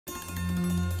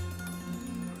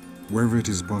Wherever it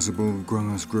is possible,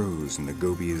 grass grows and the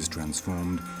Gobi is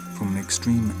transformed from an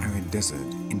extreme arid desert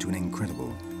into an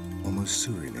incredible, almost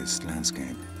surrealist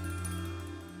landscape.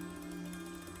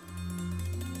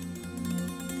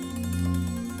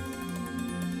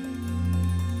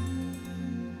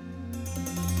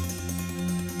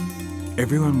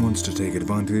 Everyone wants to take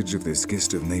advantage of this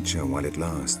gift of nature while it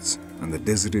lasts, and the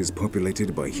desert is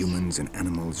populated by humans and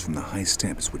animals from the high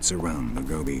steppes which surround the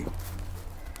Gobi.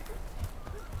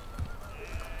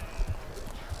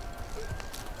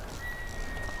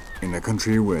 In a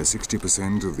country where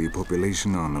 60% of the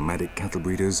population are nomadic cattle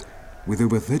breeders, with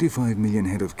over 35 million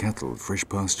head of cattle, fresh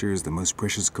pasture is the most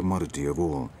precious commodity of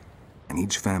all, and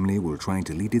each family will try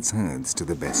to lead its herds to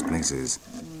the best places.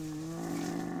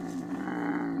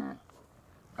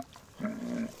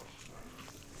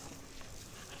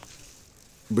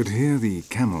 But here the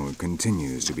camel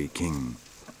continues to be king.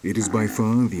 It is by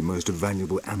far the most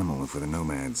valuable animal for the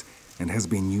nomads and has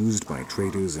been used by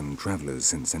traders and travelers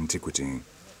since antiquity.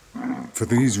 For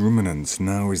these ruminants,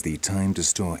 now is the time to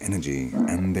store energy,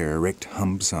 and their erect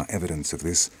humps are evidence of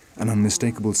this, an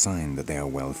unmistakable sign that they are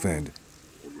well fed.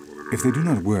 If they do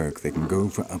not work, they can go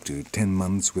for up to 10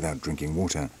 months without drinking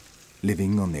water,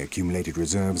 living on their accumulated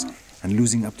reserves and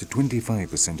losing up to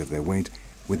 25% of their weight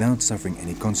without suffering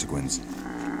any consequence,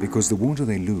 because the water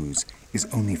they lose is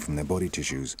only from their body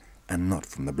tissues and not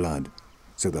from the blood,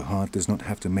 so the heart does not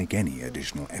have to make any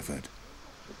additional effort.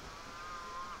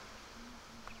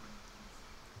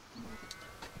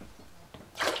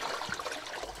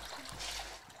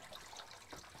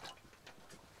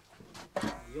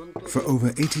 For over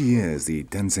 80 years, the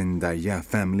Tansendaryá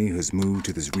family has moved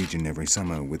to this region every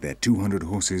summer with their 200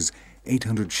 horses,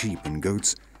 800 sheep and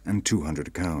goats, and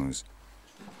 200 cows.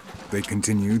 They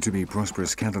continue to be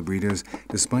prosperous cattle breeders,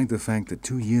 despite the fact that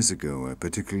 2 years ago a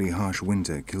particularly harsh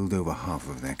winter killed over half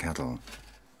of their cattle.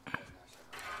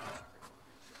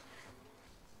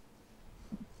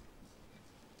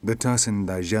 The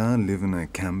Tansendaryá live in a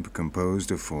camp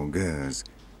composed of 4 gers,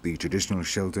 the traditional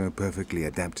shelter perfectly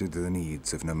adapted to the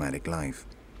needs of nomadic life.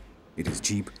 It is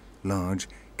cheap, large,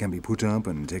 can be put up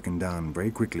and taken down very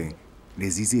quickly. It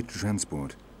is easy to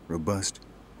transport, robust,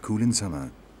 cool in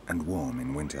summer, and warm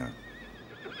in winter.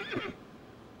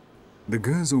 The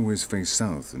gers always face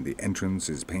south, and the entrance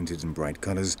is painted in bright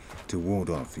colors to ward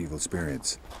off evil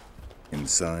spirits.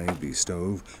 Inside, the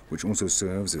stove, which also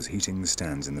serves as heating,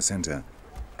 stands in the center,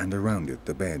 and around it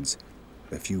the beds,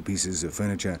 a few pieces of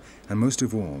furniture, and most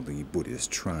of all the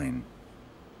Buddhist shrine.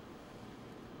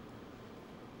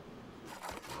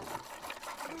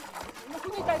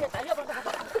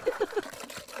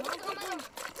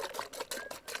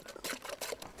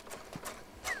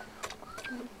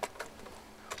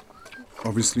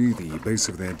 Obviously, the base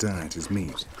of their diet is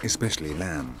meat, especially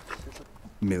lamb.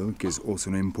 Milk is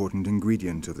also an important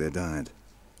ingredient of their diet.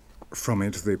 From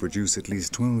it, they produce at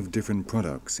least 12 different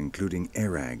products, including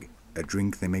arag, a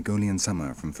drink they make only in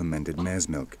summer from fermented mare's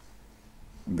milk.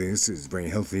 This is very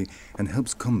healthy and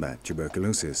helps combat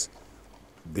tuberculosis.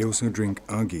 They also drink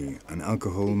agi, an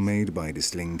alcohol made by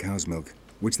distilling cow's milk,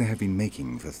 which they have been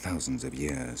making for thousands of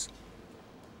years.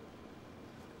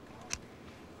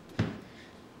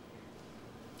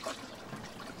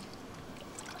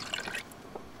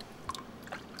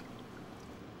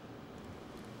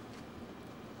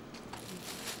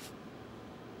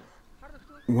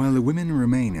 While the women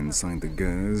remain inside the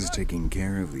gers, taking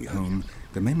care of the home,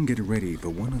 the men get ready for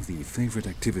one of the favorite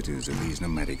activities of these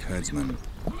nomadic herdsmen,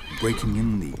 breaking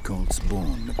in the colts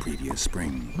born the previous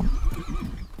spring.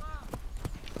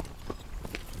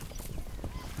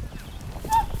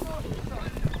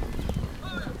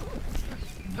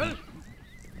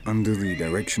 Under the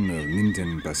direction of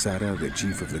Pasara, the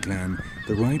chief of the clan,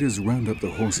 the riders round up the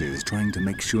horses, trying to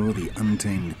make sure the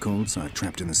untamed colts are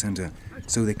trapped in the center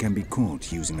so they can be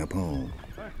caught using a pole.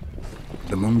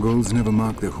 The Mongols never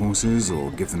mark their horses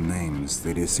or give them names.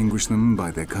 They distinguish them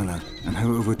by their color and have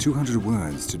over 200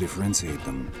 words to differentiate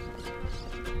them.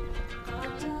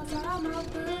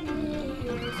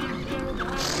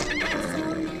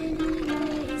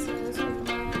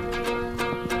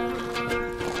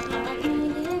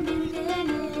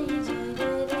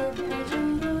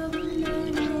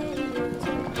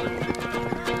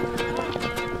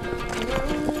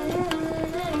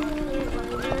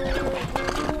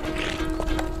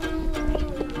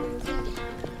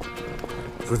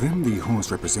 For them, the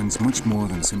horse represents much more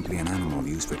than simply an animal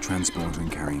used for transport and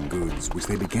carrying goods, which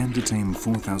they began to tame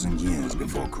 4,000 years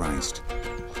before Christ.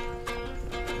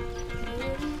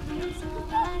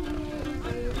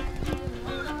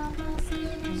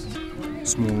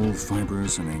 Small,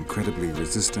 fibrous, and incredibly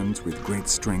resistant, with great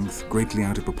strength, greatly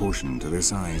out of proportion to their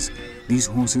size, these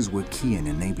horses were key in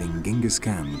enabling Genghis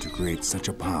Khan to create such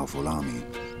a powerful army.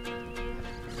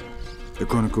 The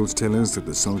chronicles tell us that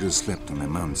the soldiers slept on their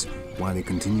mounts while they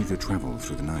continued to travel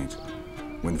through the night.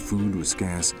 When food was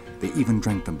scarce, they even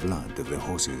drank the blood of their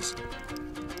horses.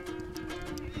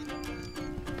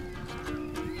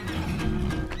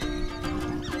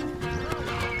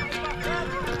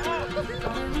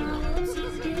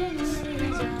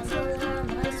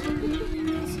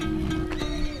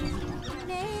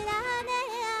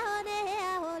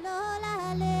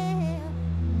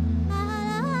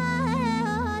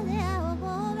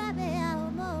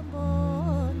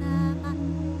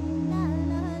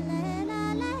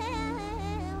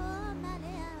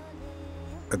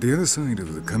 At the other side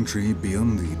of the country,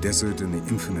 beyond the desert and the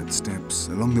infinite steppes,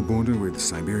 along the border with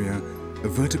Siberia, a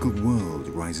vertical world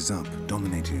rises up,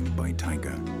 dominated by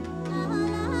Taiga.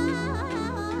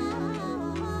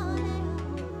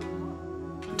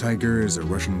 Taiga is a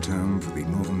Russian term for the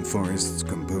northern forests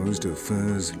composed of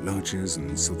firs, larches,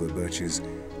 and silver birches,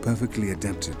 perfectly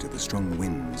adapted to the strong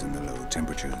winds and the low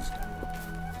temperatures.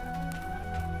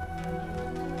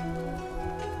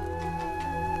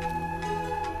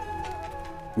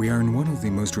 We are in one of the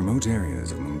most remote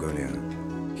areas of Mongolia.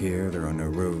 Here there are no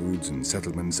roads and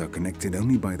settlements are connected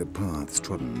only by the paths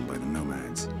trodden by the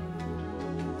nomads.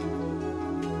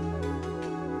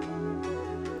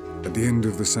 At the end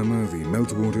of the summer, the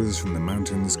meltwaters from the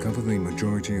mountains cover the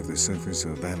majority of the surface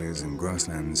of valleys and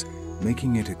grasslands,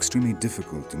 making it extremely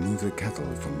difficult to move the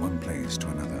cattle from one place to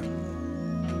another.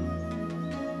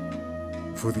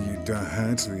 For the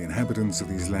Dahat, the inhabitants of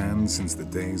these lands since the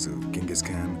days of Genghis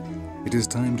Khan, it is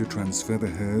time to transfer the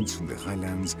herds from the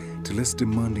highlands to less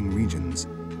demanding regions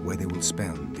where they will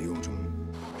spend the autumn.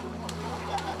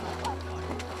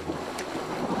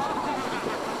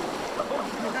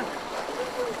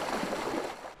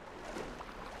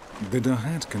 The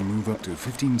Dahat can move up to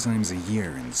 15 times a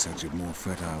year in search of more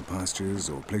fertile pastures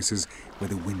or places where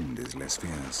the wind is less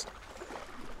fierce.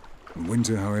 In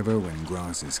winter, however, when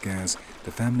grass is scarce,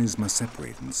 the families must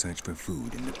separate and search for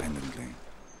food independently.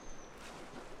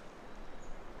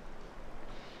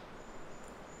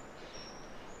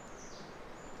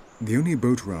 The only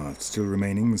boat raft still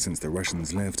remaining since the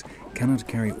Russians left cannot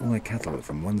carry all their cattle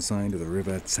from one side of the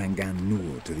river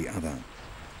Tsangan to the other.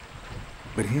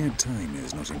 But here time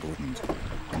is not important,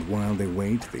 and while they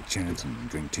wait, they chat and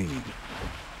drink tea.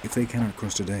 If they cannot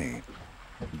cross today,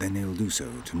 then they'll do so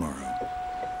tomorrow.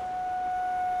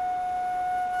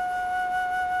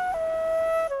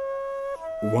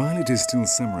 While it is still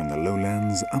summer in the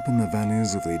lowlands, up in the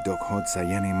valleys of the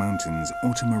Dokhotsayani mountains,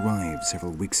 autumn arrived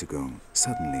several weeks ago,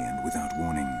 suddenly and without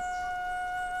warning.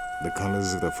 The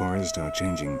colors of the forest are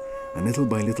changing, and little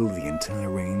by little the entire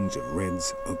range of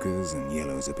reds, ochres, and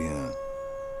yellows appear.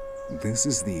 This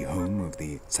is the home of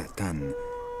the Tsaatan,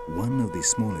 one of the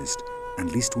smallest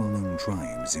and least well-known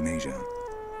tribes in Asia.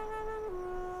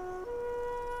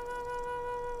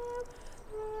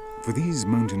 For these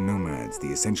mountain nomads,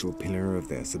 the essential pillar of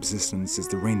their subsistence is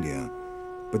the reindeer,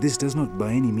 but this does not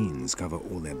by any means cover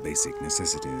all their basic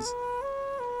necessities.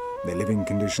 Their living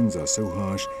conditions are so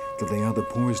harsh that they are the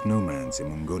poorest nomads in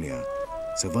Mongolia,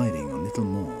 surviving on little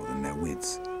more than their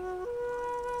wits.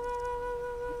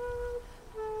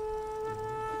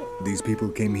 These people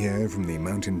came here from the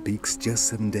mountain peaks just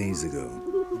 7 days ago,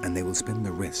 and they will spend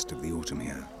the rest of the autumn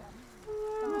here.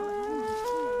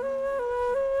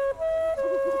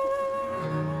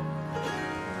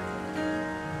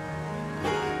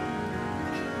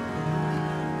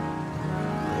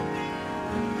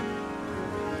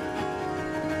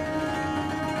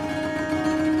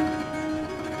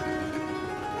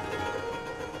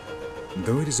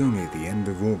 Though it is only at the end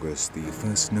of August, the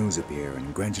first snows appear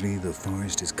and gradually the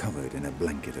forest is covered in a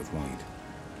blanket of white.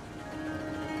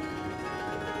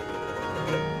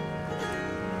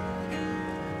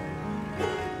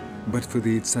 But for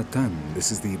the Tsaatan,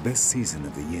 this is the best season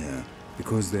of the year,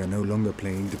 because they are no longer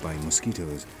plagued by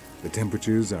mosquitoes, the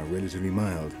temperatures are relatively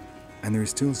mild, and there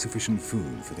is still sufficient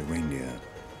food for the reindeer.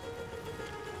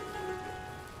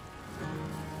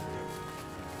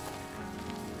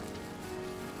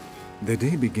 Their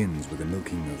day begins with the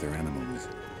milking of their animals.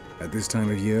 At this time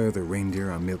of year, the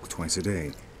reindeer are milked twice a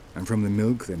day, and from the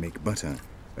milk they make butter,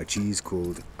 a cheese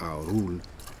called aurul,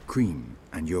 cream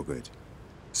and yogurt.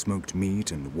 Smoked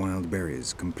meat and wild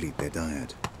berries complete their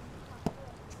diet.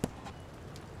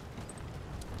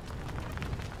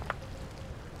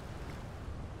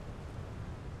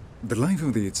 The life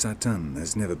of the Tsaatan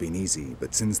has never been easy,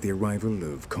 but since the arrival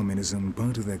of communism,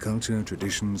 part of their culture,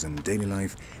 traditions and daily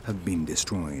life have been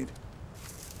destroyed.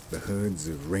 The herds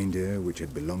of reindeer, which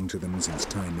had belonged to them since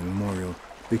time immemorial,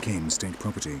 became state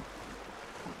property.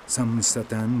 Some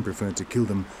Tsaatan preferred to kill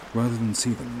them rather than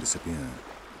see them disappear.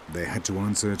 They had to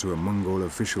answer to a Mongol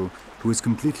official who was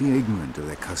completely ignorant of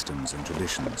their customs and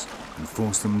traditions and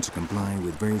forced them to comply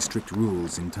with very strict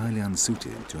rules entirely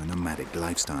unsuited to a nomadic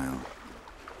lifestyle.